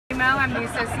Mo. I'm the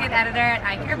associate editor at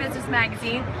Eyecare Business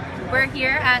magazine. We're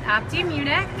here at Opti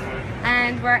Munich,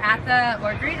 and we're at the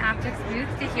Orgreen Optics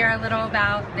booth to hear a little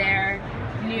about their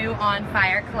new On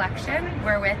Fire collection.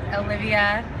 We're with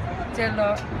Olivia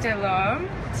Delhomme,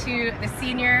 the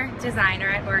senior designer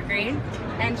at Orgreen,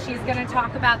 and she's going to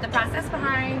talk about the process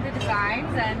behind the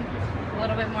designs and a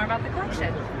little bit more about the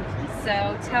collection.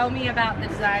 So tell me about the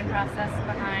design process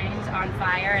behind On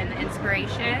Fire and the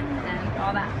inspiration and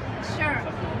all that. Sure.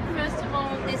 First of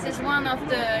all, this is one of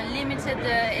the limited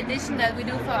edition that we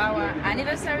do for our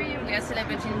anniversary. We are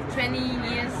celebrating 20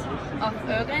 years of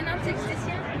Orgreen Optics this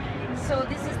year. So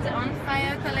this is the On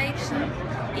Fire collection.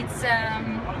 It's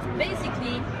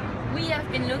basically, we have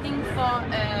been looking for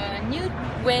a new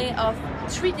way of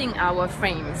treating our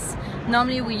frames.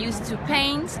 Normally we used to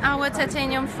paint our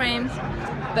titanium frames,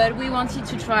 but we wanted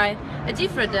to try a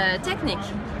different technique.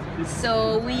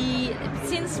 So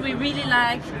since we really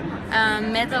like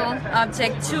metal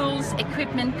object, tools,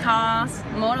 equipment, cars,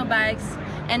 motorbikes,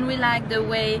 and we like the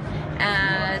way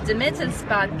the metal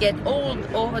spots get old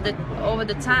over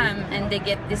the time and they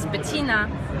get this patina,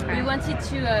 we wanted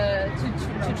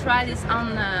to try this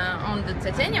on the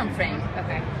titanium frame.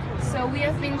 Okay. So we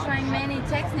have been trying many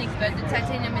techniques, but the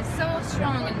titanium is so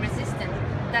strong and resistant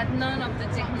that none of the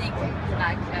technique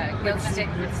would stick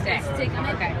on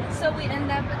it. Okay. So we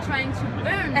end up trying to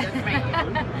burn the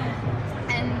frame.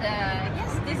 And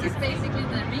yes, this is basically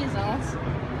the result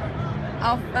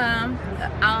of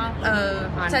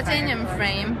our titanium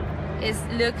frame is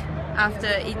look after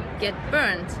it get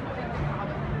burned.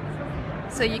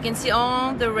 So you can see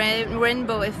all the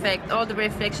rainbow effect, all the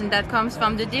reflection that comes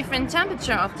from the different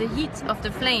temperature of the heat of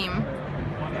the flame.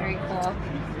 Very cool.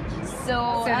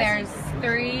 So there's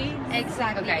 3.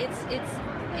 Exactly. Okay.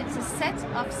 It's a set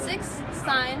of 6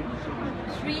 sign,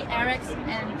 3 Erics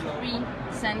and 3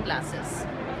 sunglasses.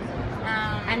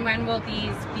 And when will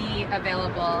these be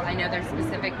available? I know they're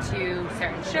specific to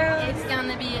certain shows. It's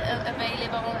gonna be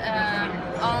available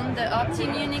on the Opti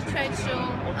Munich trade show,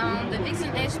 on the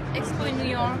Vixen Expo in New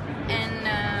York, and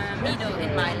Mido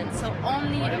in Milan. So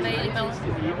only available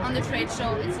on the trade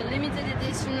show. It's a limited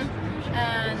edition,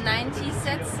 90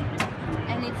 sets,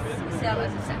 and it's sold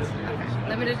as a set. Okay.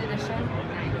 Limited edition,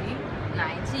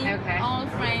 90. Okay. All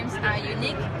frames are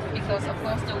unique because, of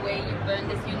course, the way you burn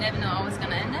this, you never know how it's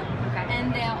gonna end up. Okay.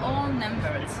 And they are all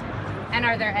numbered. And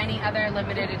are there any other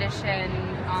limited edition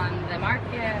on the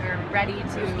market or ready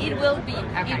to? It will be.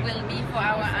 Okay. It will be for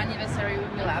our anniversary. We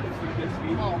will have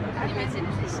more limited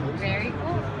edition. Very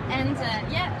cool. And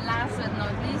yeah, last but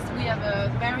not least, we have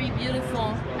a very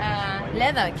beautiful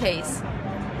leather case.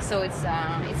 So it's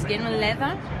genuine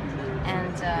leather,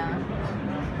 and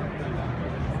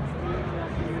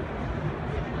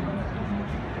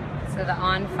so the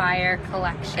On Fire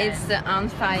collection. it's the On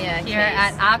Fire Here case.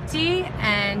 at Opti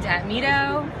and at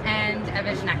Mido and at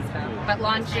Vision Expo, but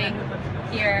launching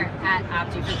here at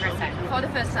Opti for the first time. For the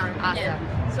first time. Awesome.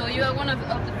 Yeah. So you are one of the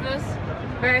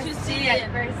first to see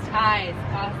it. First eyes.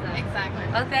 Awesome. Exactly.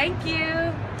 Well, thank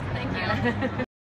you. Thank you.